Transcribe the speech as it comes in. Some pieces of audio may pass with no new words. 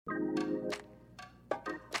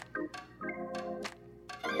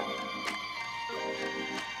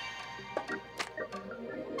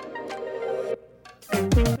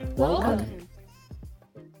Welcome.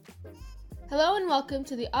 Hello and welcome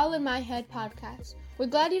to the All in My Head podcast. We're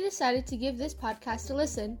glad you decided to give this podcast a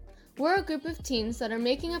listen. We're a group of teens that are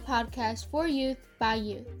making a podcast for youth by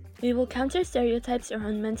youth. We will counter stereotypes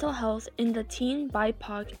around mental health in the teen,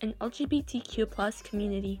 BIPOC, and LGBTQ+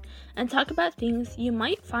 community and talk about things you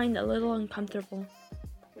might find a little uncomfortable.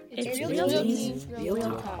 It's real teens, real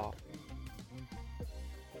talk.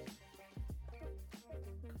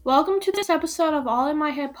 Welcome to this episode of All in My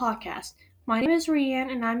Head podcast. My name is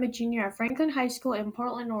Rianne and I'm a junior at Franklin High School in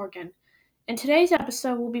Portland, Oregon. In today's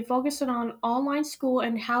episode, we'll be focusing on online school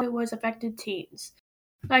and how it was affected teens.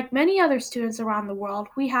 Like many other students around the world,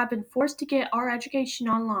 we have been forced to get our education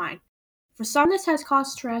online. For some, this has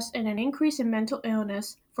caused stress and an increase in mental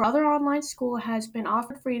illness. For other, online school has been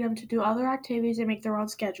offered freedom to do other activities and make their own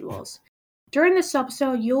schedules. During this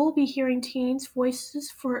episode, you'll be hearing teens'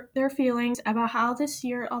 voices for their feelings about how this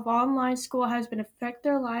year of online school has been affect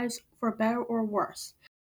their lives for better or worse.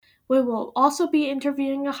 We will also be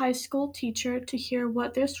interviewing a high school teacher to hear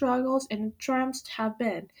what their struggles and triumphs have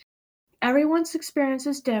been. Everyone's experience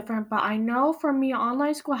is different, but I know for me,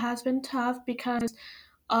 online school has been tough because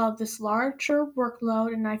of this larger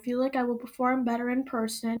workload, and I feel like I will perform better in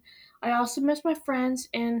person. I also miss my friends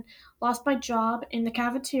and lost my job in the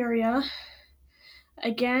cafeteria.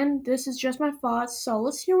 Again, this is just my thoughts, so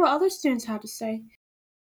let's hear what other students have to say.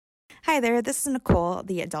 Hi there, this is Nicole,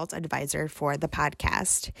 the adult advisor for the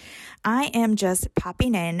podcast. I am just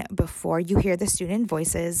popping in before you hear the student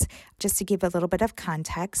voices, just to give a little bit of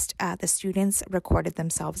context. The students recorded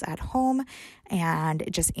themselves at home and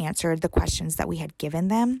just answered the questions that we had given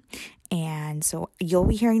them. And so you'll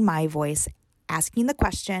be hearing my voice asking the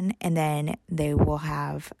question, and then they will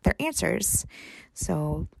have their answers.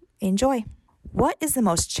 So enjoy. What is the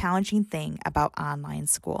most challenging thing about online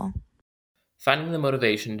school? Finding the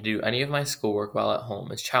motivation to do any of my schoolwork while at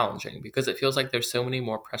home is challenging because it feels like there's so many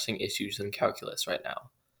more pressing issues than calculus right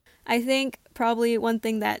now. I think probably one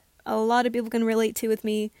thing that a lot of people can relate to with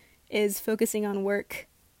me is focusing on work.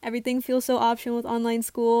 Everything feels so optional with online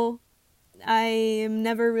school. I am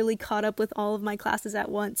never really caught up with all of my classes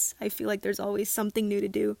at once. I feel like there's always something new to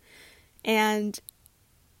do. And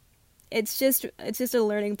it's just a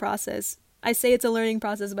learning process. I say it's a learning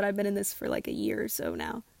process, but I've been in this for like a year or so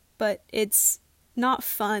now. But it's not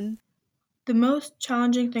fun. The most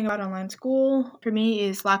challenging thing about online school for me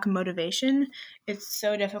is lack of motivation. It's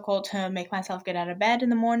so difficult to make myself get out of bed in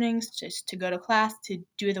the mornings, just to go to class, to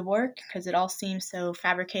do the work, because it all seems so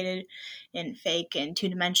fabricated and fake and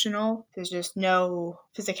two-dimensional. There's just no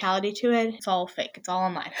physicality to it. It's all fake. It's all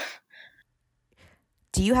online.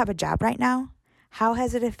 Do you have a job right now? How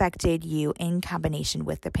has it affected you in combination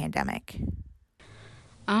with the pandemic?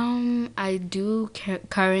 I do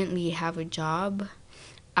currently have a job.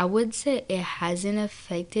 I would say it hasn't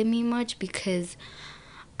affected me much because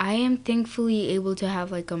I am thankfully able to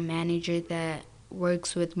have like a manager that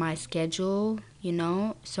works with my schedule,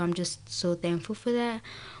 so I'm just so thankful for that.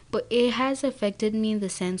 But it has affected me in the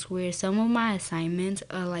sense where some of my assignments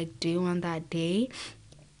are like due on that day,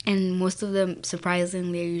 and most of them,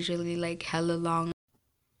 surprisingly, are usually like hella long.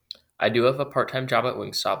 I do have a part-time job at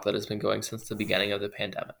Wingstop that has been going since the beginning of the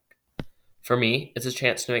pandemic. For me, it's a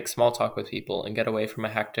chance to make small talk with people and get away from a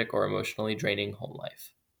hectic or emotionally draining home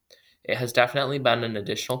life. It has definitely been an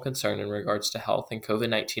additional concern in regards to health and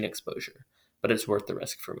COVID-19 exposure, but it's worth the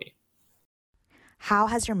risk for me. How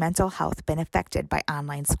has your mental health been affected by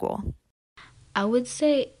online school? I would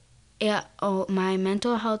say my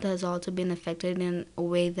mental health has also been affected in a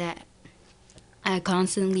way that I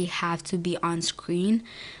constantly have to be on screen,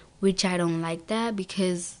 which I don't like that,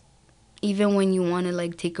 because even when you want to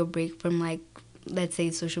like take a break from like, let's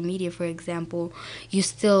say social media, for example,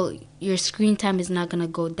 your screen time is not going to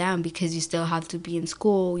go down because you still have to be in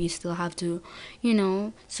school, you still have to,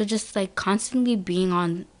 so just like constantly being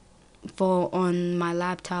on my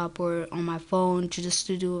laptop or on my phone to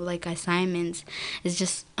do like assignments is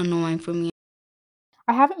just annoying for me.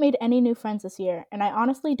 I haven't made any new friends this year, and I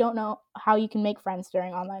honestly don't know how you can make friends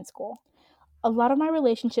during online school. A lot of my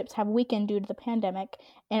relationships have weakened due to the pandemic,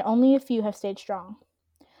 and only a few have stayed strong.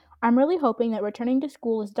 I'm really hoping that returning to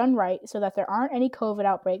school is done right so that there aren't any COVID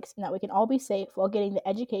outbreaks and that we can all be safe while getting the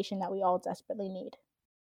education that we all desperately need.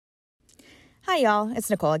 Hi, y'all.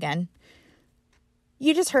 It's Nicole again.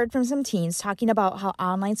 You just heard from some teens talking about how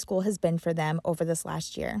online school has been for them over this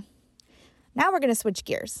last year. Now we're going to switch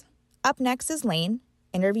gears. Up next is Lane,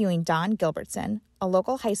 interviewing Dawn Gilbertson, a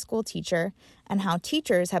local high school teacher, and how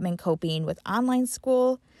teachers have been coping with online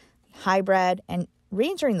school, hybrid, and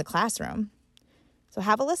re-entering the classroom. So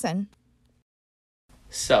have a listen.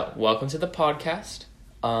 So, welcome to the podcast.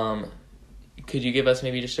 could you give us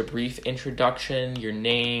maybe just a brief introduction, your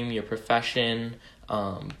name, your profession,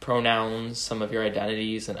 pronouns, some of your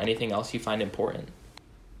identities, and anything else you find important?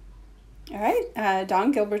 All right,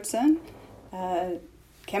 Dawn Gilbertson,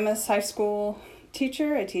 Camas High School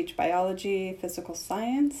teacher. I teach biology, physical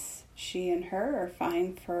science. She and her are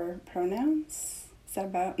fine for pronouns. Is that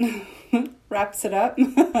about wraps it up?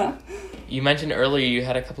 You mentioned earlier you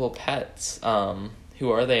had a couple of pets. Who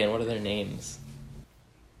are they and what are their names?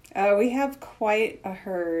 We have quite a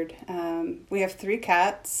herd. We have 3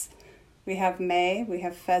 cats. We have May, we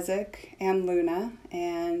have Fezzik, and Luna,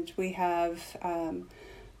 and we have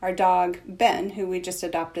our dog Ben, who we just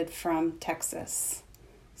adopted from Texas.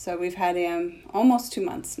 So we've had him almost 2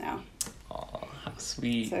 months now. Oh, how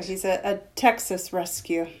sweet. So he's a Texas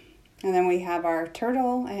rescue. And then we have our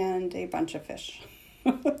turtle and a bunch of fish.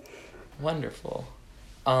 Wonderful.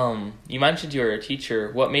 You mentioned you were a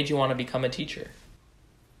teacher. What made you want to become a teacher?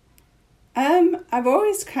 I've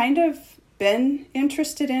always kind of been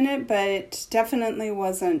interested in it, but definitely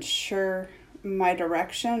wasn't sure my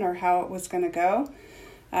direction or how it was going to go.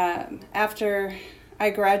 After I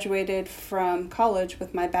graduated from college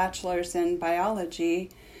with my bachelor's in biology,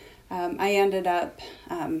 I ended up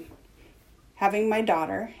having my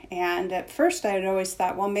daughter. And at first I had always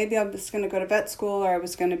thought, well, maybe I was going to go to vet school or I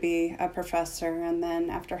was going to be a professor. And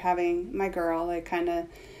then after having my girl, I kind of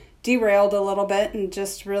derailed a little bit and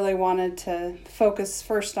just really wanted to focus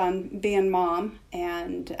first on being mom.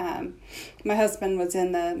 And my husband was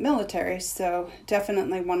in the military, so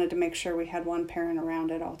definitely wanted to make sure we had one parent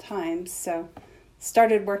around at all times. So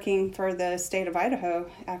started working for the state of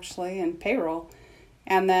Idaho, actually, in payroll.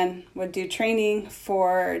 And then would do training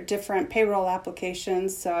for different payroll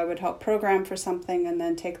applications. So I would help program for something and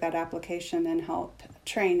then take that application and help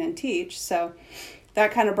train and teach. So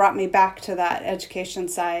that kind of brought me back to that education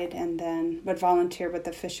side, and then would volunteer with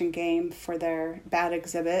the Fish and Game for their bat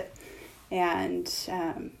exhibit and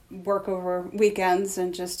work over weekends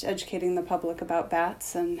and just educating the public about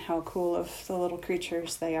bats and how cool of the little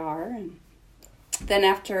creatures they are. And then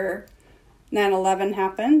after 9/11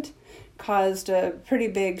 happened, caused a pretty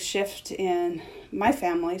big shift in my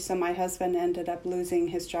family. So my husband ended up losing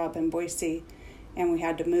his job in Boise and we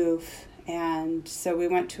had to move. And so we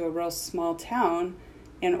went to a real small town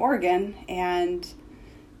in Oregon, and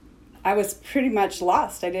I was pretty much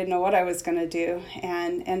lost. I didn't know what I was going to do,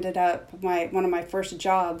 and ended up, one of my first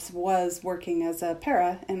jobs was working as a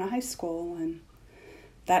para in a high school, and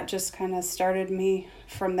that just kind of started me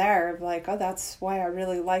from there, like, oh, that's why I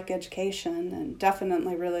really like education, and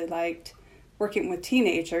definitely really liked working with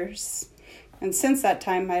teenagers. And since that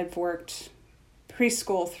time, I've worked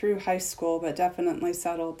preschool through high school, but definitely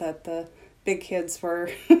settled that the big kids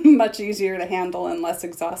were much easier to handle and less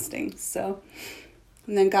exhausting. So,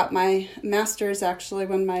 and then got my master's actually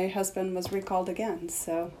when my husband was recalled again.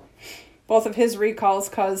 So both of his recalls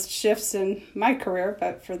caused shifts in my career,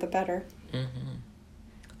 but for the better.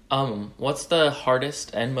 Mm-hmm. What's the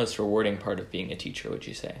hardest and most rewarding part of being a teacher, would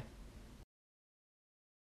you say?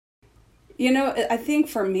 You know, I think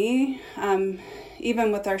for me,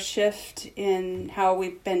 even with our shift in how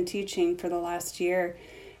we've been teaching for the last year,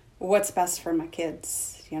 what's best for my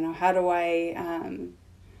kids? You know, how do I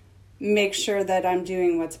make sure that I'm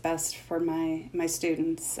doing what's best for my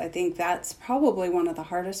students? I think that's probably one of the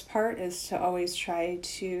hardest part, is to always try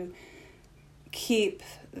to keep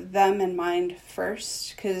them in mind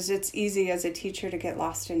first, because it's easy as a teacher to get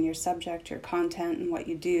lost in your subject, your content, and what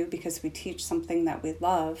you do, because we teach something that we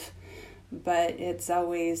love. But it's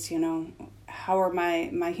always, you know, how are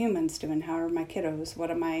my humans doing? How are my kiddos? What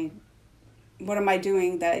am I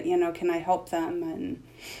doing that, you know, can I help them? And,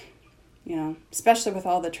 you know, especially with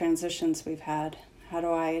all the transitions we've had, how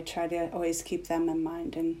do I try to always keep them in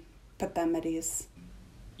mind and put them at ease?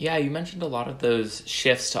 Yeah, you mentioned a lot of those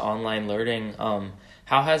shifts to online learning.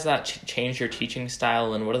 How has that changed your teaching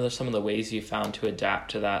style, and what are some of the ways you found to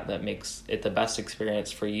adapt to that makes it the best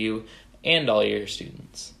experience for you and all your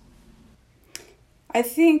students? I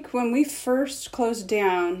think when we first closed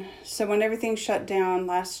down, so when everything shut down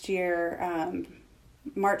last year,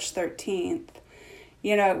 March 13th,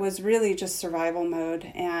 you know, it was really just survival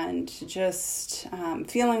mode, and just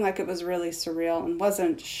feeling like it was really surreal and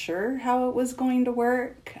wasn't sure how it was going to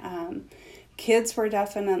work. Kids were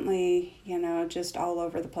definitely, you know, just all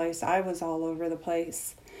over the place. I was all over the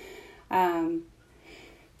place.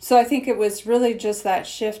 So I think it was really just that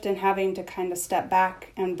shift in having to kind of step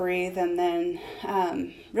back and breathe, and then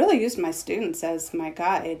really use my students as my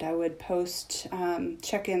guide. I would post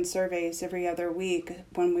check-in surveys every other week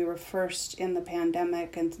when we were first in the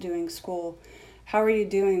pandemic and doing school. How are you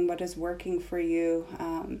doing? What is working for you?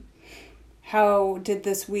 how did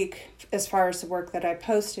this week, as far as the work that I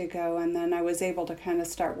posted, go? And then I was able to kind of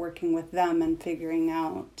start working with them and figuring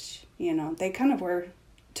out, they kind of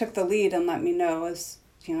took the lead and let me know, as,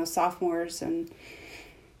 sophomores and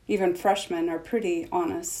even freshmen are pretty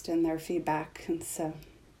honest in their feedback. And so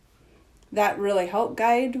that really helped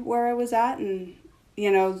guide where I was at. And,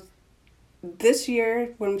 this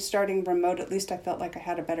year, when we're starting remote, at least I felt like I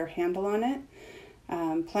had a better handle on it.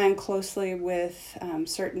 Plan closely with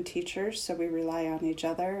certain teachers, so we rely on each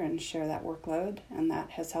other and share that workload, and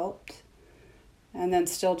that has helped. And then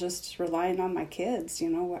still just relying on my kids,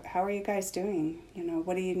 how are you guys doing?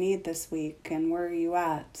 What do you need this week, and where are you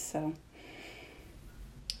at? So.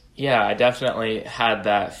 Yeah, I definitely had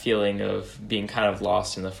that feeling of being kind of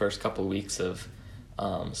lost in the first couple of weeks of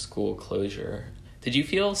school closure. Did you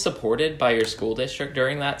feel supported by your school district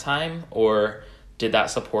during that time, or did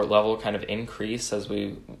that support level kind of increase as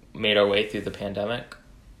we made our way through the pandemic?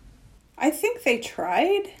 I think they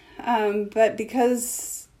tried, but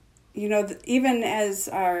because, even as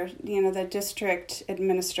our, the district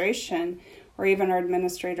administration or even our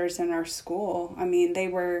administrators in our school,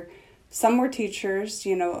 some were teachers,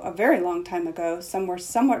 a very long time ago. Some were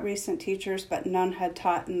somewhat recent teachers, but none had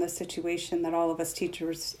taught in the situation that all of us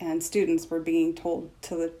teachers and students were being told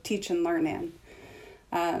to teach and learn in.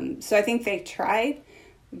 So I think they tried,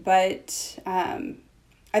 but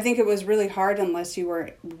I think it was really hard unless you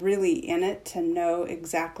were really in it to know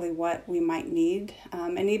exactly what we might need.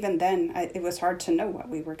 And even then, it was hard to know what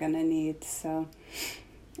we were going to need. So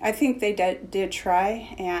I think they did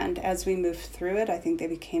try, and as we moved through it, I think they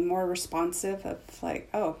became more responsive of like,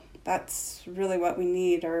 oh, that's really what we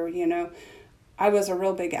need. Or, I was a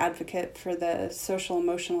real big advocate for the social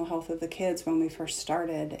emotional health of the kids when we first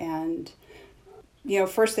started. And,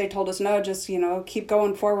 first they told us, no, just, keep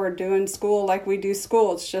going forward doing school like we do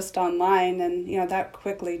school. It's just online. And, that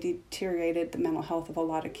quickly deteriorated the mental health of a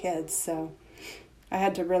lot of kids. So I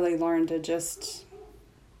had to really learn to just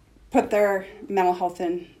put their mental health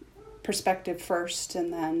in perspective first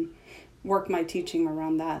and then work my teaching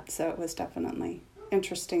around that. So it was definitely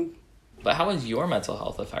interesting. But how was your mental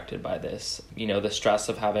health affected by this? The stress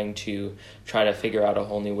of having to try to figure out a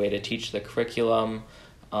whole new way to teach the curriculum,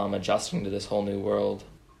 adjusting to this whole new world.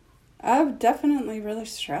 I've definitely really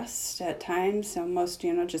stressed at times, almost,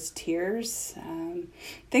 just tears. I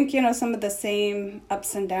think, some of the same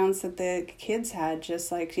ups and downs that the kids had,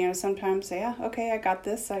 just like, sometimes, yeah, okay, I got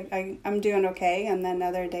this, I'm doing okay. And then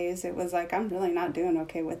other days it was like, I'm really not doing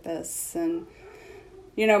okay with this. And,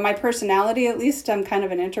 my personality, at least, I'm kind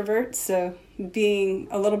of an introvert, so being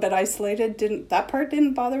a little bit isolated, that part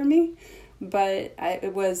didn't bother me. But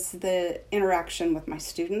it was the interaction with my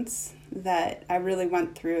students that I really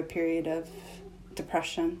went through a period of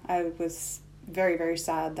depression. I was very, very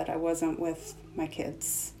sad that I wasn't with my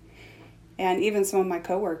kids. And even some of my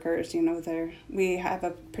coworkers, we have a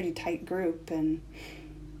pretty tight group and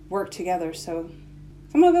work together. So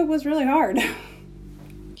some of it was really hard.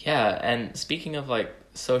 Yeah, and speaking of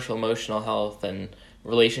social emotional health and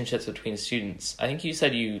relationships between students, I think you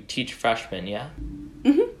said you teach freshmen, yeah?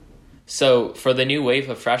 Mm-hmm. So for the new wave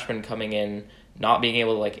of freshmen coming in, not being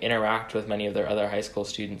able to interact with many of their other high school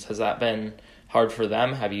students, has that been hard for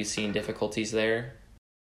them? Have you seen difficulties there?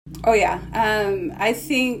 Oh yeah, I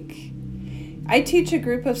think I teach a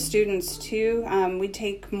group of students too. We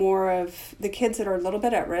take more of the kids that are a little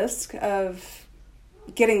bit at risk of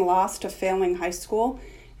getting lost, of failing high school.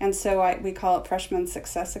 And so we call it Freshman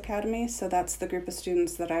Success Academy. So that's the group of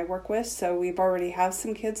students that I work with. So we've already have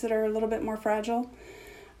some kids that are a little bit more fragile.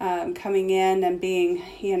 Coming in and being,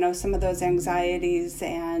 some of those anxieties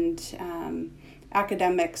and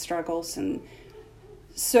academic struggles. And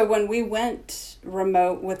so when we went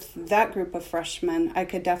remote with that group of freshmen, I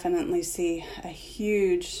could definitely see a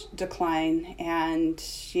huge decline and,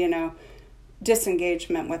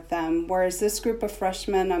 disengagement with them. Whereas this group of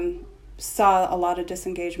freshmen, saw a lot of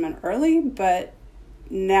disengagement early, but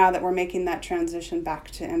now that we're making that transition back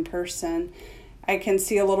to in-person, I can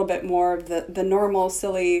see a little bit more of the normal,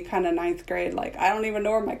 silly kind of ninth grade, I don't even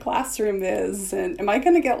know where my classroom is, and am I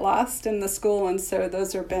going to get lost in the school? And so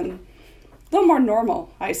those have been a little more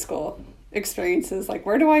normal high school experiences,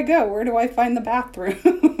 where do I go? Where do I find the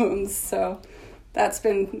bathroom? So that's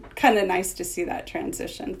been kind of nice to see that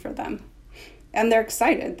transition for them. And they're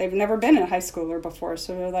excited. They've never been a high schooler before,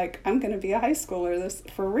 so they're like, I'm going to be a high schooler this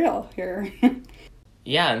for real here.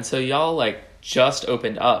 Yeah, and so y'all just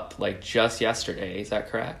opened up just yesterday, is that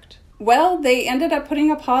correct? Well, they ended up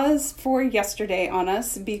putting a pause for yesterday on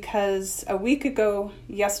us because a week ago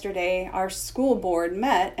yesterday our school board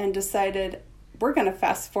met and decided we're going to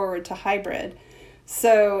fast forward to hybrid.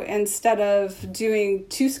 So instead of doing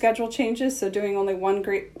 2 schedule changes, so doing only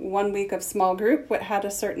 1 week of small group, what had a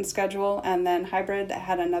certain schedule, and then hybrid that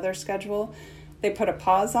had another schedule, they put a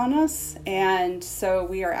pause on us. And so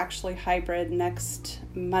we are actually hybrid next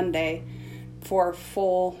Monday for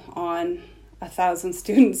full on 1,000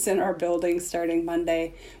 students in our building starting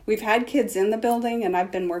Monday. We've had kids in the building, and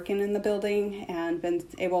I've been working in the building and been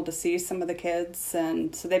able to see some of the kids.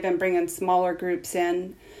 And so they've been bringing smaller groups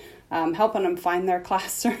in, helping them find their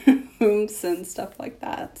classrooms and stuff like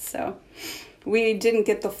that. So we didn't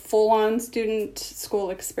get the full-on student school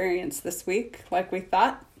experience this week like we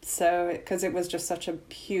thought, so because it was just such a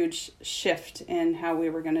huge shift in how we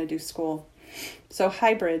were going to do school. So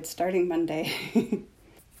hybrid starting Monday.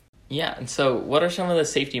 Yeah, and so what are some of the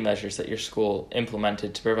safety measures that your school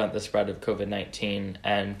implemented to prevent the spread of COVID-19?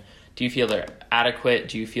 And do you feel they're adequate?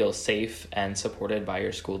 Do you feel safe and supported by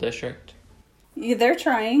your school district? Yeah, they're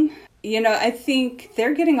trying. I think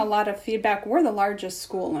they're getting a lot of feedback. We're the largest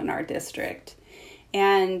school in our district.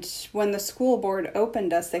 And when the school board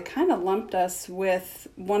opened us, they kind of lumped us with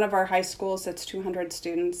one of our high schools that's 200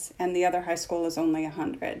 students, and the other high school is only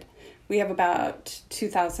 100. We have about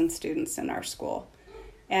 2,000 students in our school.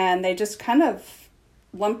 And they just kind of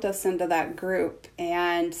lumped us into that group.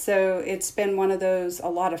 And so it's been one of those, a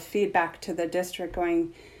lot of feedback to the district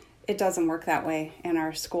going, it doesn't work that way in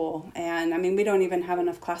our school. And I mean, we don't even have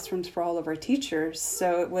enough classrooms for all of our teachers.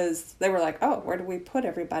 So they were like, oh, where do we put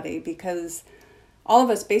everybody? Because all of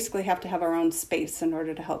us basically have to have our own space in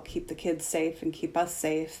order to help keep the kids safe and keep us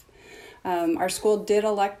safe. Our school did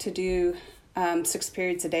elect to do 6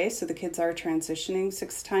 periods a day, so the kids are transitioning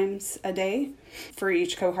 6 times a day. For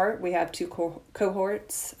each cohort, we have 2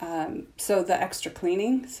 cohorts. So the extra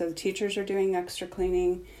cleaning, so the teachers are doing extra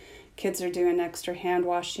cleaning, kids are doing extra hand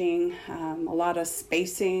washing, a lot of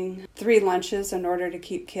spacing, 3 lunches in order to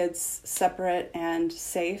keep kids separate and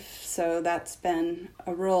safe. So that's been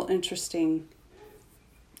a real interesting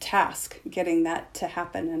task, getting that to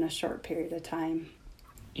happen in a short period of time.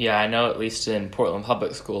 Yeah, I know at least in Portland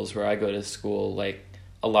Public Schools where I go to school, like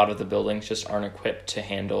a lot of the buildings just aren't equipped to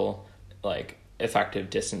handle like effective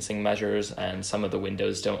distancing measures, and some of the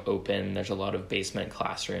windows don't open. There's a lot of basement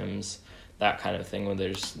classrooms, that kind of thing, where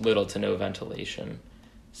there's little to no ventilation.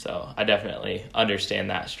 So I definitely understand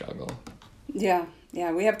that struggle. Yeah,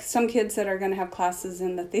 we have some kids that are going to have classes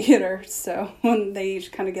in the theater, so when they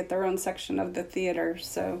each kind of get their own section of the theater.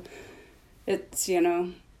 So it's,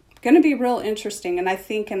 going to be real interesting. And I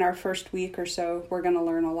think in our first week or so, we're going to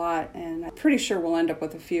learn a lot. And I'm pretty sure we'll end up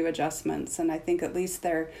with a few adjustments. And I think at least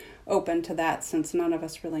they're open to that, since none of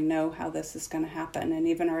us really know how this is going to happen. And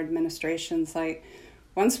even our administration's like,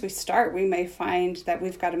 once we start, we may find that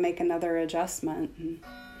we've got to make another adjustment. And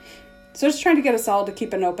so just trying to get us all to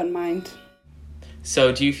keep an open mind.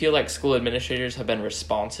 So do you feel like school administrators have been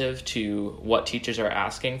responsive to what teachers are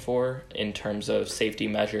asking for in terms of safety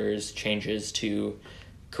measures, changes to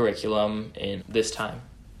curriculum in this time?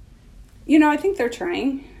 I think they're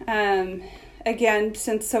trying. Again,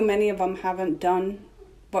 since so many of them haven't done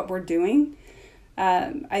what we're doing,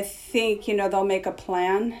 I think, they'll make a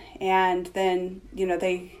plan, and then,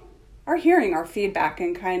 they are hearing our feedback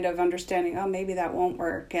and kind of understanding, oh, maybe that won't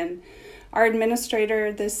work. And our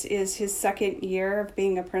administrator, this is his 2nd year of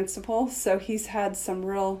being a principal, so he's had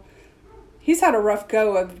a rough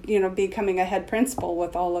go of, becoming a head principal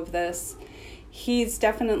with all of this. He's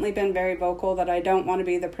definitely been very vocal that I don't want to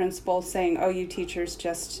be the principal saying, oh, you teachers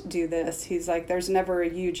just do this. He's like, there's never a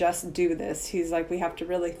you just do this. He's like, we have to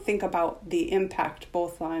really think about the impact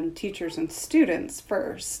both on teachers and students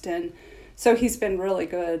first. And so he's been really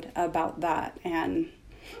good about that and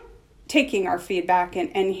taking our feedback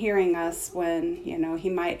and hearing us when, he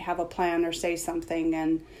might have a plan or say something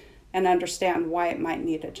and understand why it might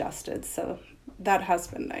need adjusted. So that has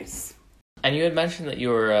been nice. And you had mentioned that you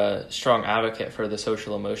were a strong advocate for the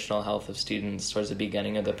social emotional health of students towards the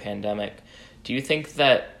beginning of the pandemic. Do you think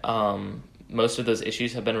that most of those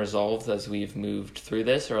issues have been resolved as we've moved through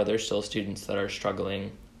this, or are there still students that are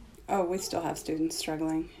struggling? Oh, we still have students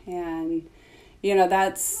struggling. And,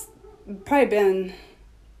 that's probably been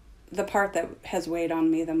the part that has weighed on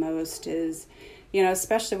me the most is,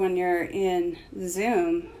 especially when you're in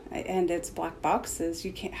Zoom and it's black boxes,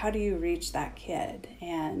 how do you reach that kid?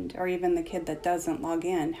 Or even the kid that doesn't log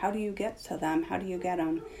in, how do you get to them? How do you get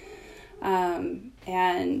them?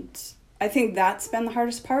 And I think that's been the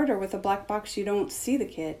hardest part, or with a black box, you don't see the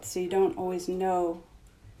kid, so you don't always know,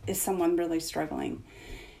 is someone really struggling?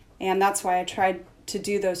 And that's why I tried to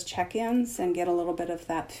do those check-ins and get a little bit of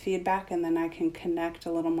that feedback, and then I can connect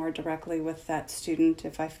a little more directly with that student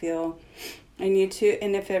if I feel I need to,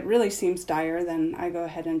 and if it really seems dire, then I go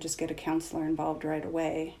ahead and just get a counselor involved right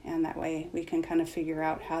away, and that way we can kind of figure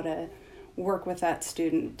out how to work with that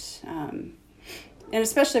student. And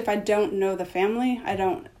especially if I don't know the family, I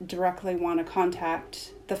don't directly want to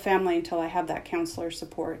contact the family until I have that counselor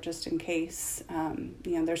support, just in case,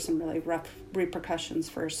 there's some really rough repercussions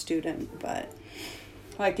for a student. But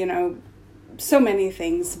so many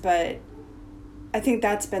things, but I think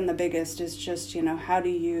that's been the biggest, is just, how do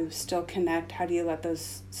you still connect? How do you let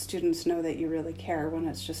those students know that you really care when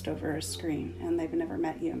it's just over a screen and they've never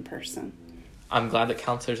met you in person? I'm glad that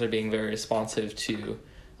counselors are being very responsive to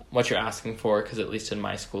what you're asking for, because at least in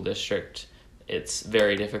my school district, it's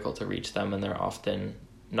very difficult to reach them, and they're often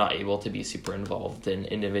not able to be super involved in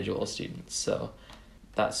individual students. So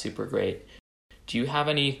that's super great. Do you have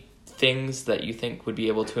any things that you think would be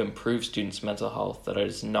able to improve students' mental health that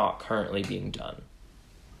is not currently being done?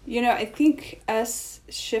 I think us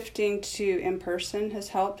shifting to in-person has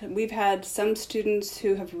helped. We've had some students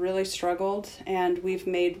who have really struggled, and we've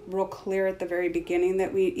made real clear at the very beginning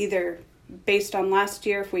that we either, based on last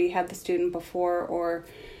year, if we had the student before, or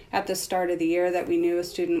at the start of the year, that we knew a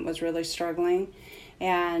student was really struggling.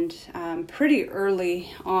 And pretty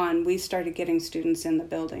early on, we started getting students in the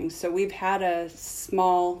building. So we've had a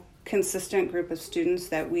small, consistent group of students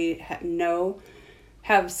that we know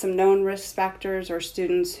have some known risk factors, or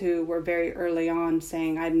students who were very early on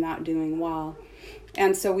saying, I'm not doing well.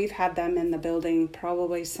 And so we've had them in the building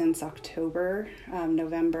probably since October,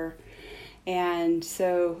 November. And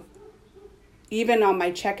so even on my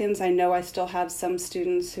check-ins, I know I still have some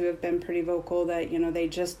students who have been pretty vocal that,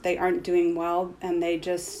 they aren't doing well, and they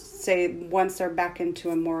just say once they're back into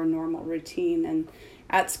a more normal routine and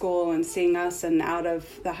at school and seeing us and out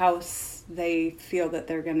of the house, they feel that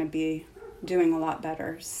they're going to be doing a lot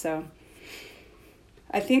better. So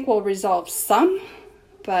I think we'll resolve some,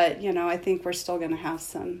 but, I think we're still going to have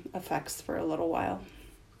some effects for a little while.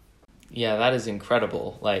 Yeah, that is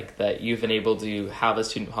incredible, that you've been able to have a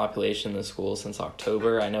student population in the school since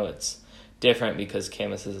October. I know it's different because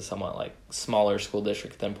Camas is a somewhat smaller school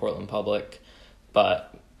district than Portland Public,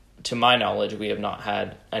 but to my knowledge, we have not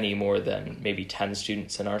had any more than maybe 10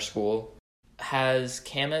 students in our school. Has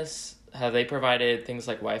Camas, have they provided things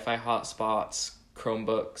like Wi-Fi hotspots,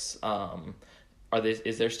 Chromebooks?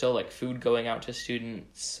 Is there still food going out to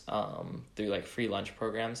students through free lunch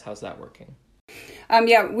programs? How's that working?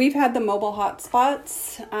 Yeah, we've had the mobile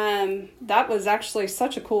hotspots. That was actually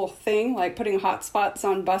such a cool thing, putting hotspots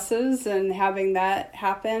on buses and having that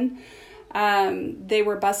happen. They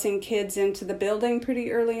were busing kids into the building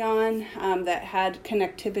pretty early on that had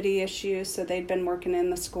connectivity issues, so they'd been working in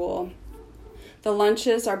the school. The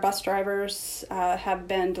lunches, our bus drivers have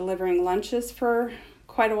been delivering lunches for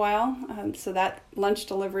quite a while, so that lunch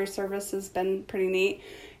delivery service has been pretty neat.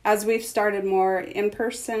 As we've started more in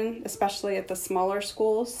person, especially at the smaller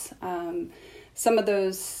schools, some of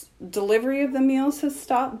those delivery of the meals has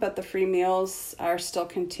stopped, but the free meals are still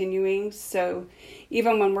continuing. So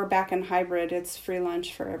even when we're back in hybrid, it's free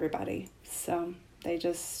lunch for everybody. So they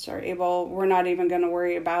just are able, we're not even going to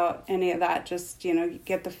worry about any of that. Just,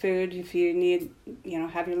 get the food if you need,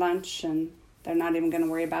 have your lunch, and they're not even going to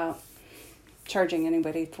worry about charging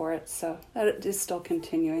anybody for it. So that is still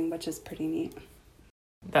continuing, which is pretty neat.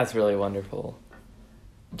 That's really wonderful.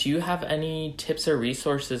 Do you have any tips or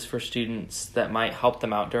resources for students that might help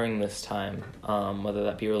them out during this time, whether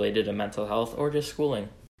that be related to mental health or just schooling?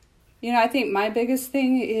 I think my biggest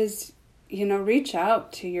thing is, reach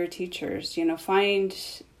out to your teachers, find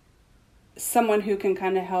someone who can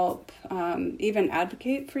kind of help, even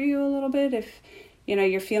advocate for you a little bit. If,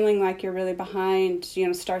 you're feeling like you're really behind,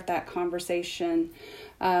 start that conversation.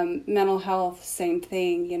 Mental health, same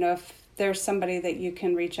thing. If there's somebody that you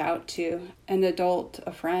can reach out to, an adult,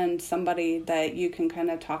 a friend, somebody that you can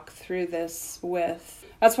kind of talk through this with.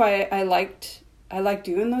 That's why I like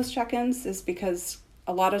doing those check-ins, is because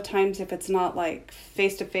a lot of times if it's not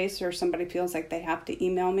face-to-face, or somebody feels like they have to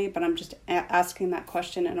email me, but I'm just asking that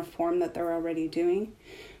question in a form that they're already doing,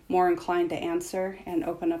 more inclined to answer and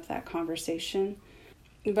open up that conversation.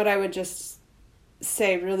 But I would just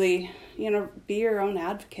say, really, be your own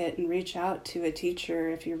advocate and reach out to a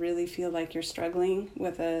teacher if you really feel like you're struggling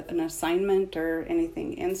with an assignment or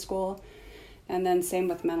anything in school. And then same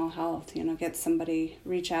with mental health, get somebody,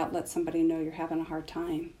 reach out, let somebody know you're having a hard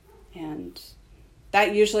time. And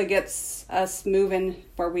that usually gets us moving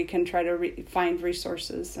where we can try to find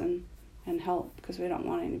resources and help, because we don't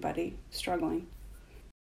want anybody struggling.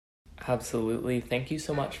 Absolutely. Thank you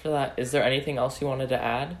so much for that. Is there anything else you wanted to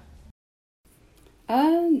add?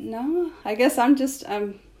 No, I guess I'm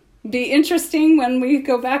be interesting when we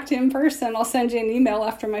go back to in person. I'll send you an email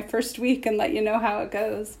after my first week and let you know how it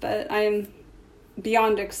goes. But I'm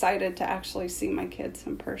beyond excited to actually see my kids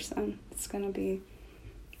in person. It's going to be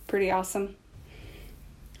pretty awesome.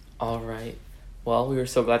 All right. Well, we were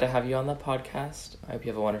so glad to have you on the podcast. I hope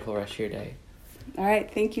you have a wonderful rest of your day. All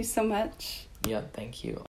right. Thank you so much. Yep, thank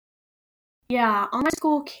you. Yeah, online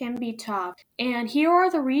school can be tough. And here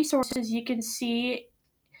are the resources you can see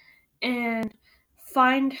and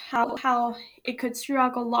find how it could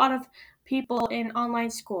struggle a lot of people in online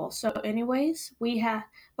school. So anyways, we have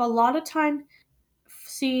a lot of time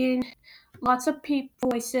seeing lots of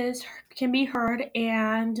voices can be heard,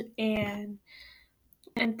 and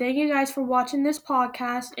thank you guys for watching this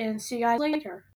podcast, and see you guys later.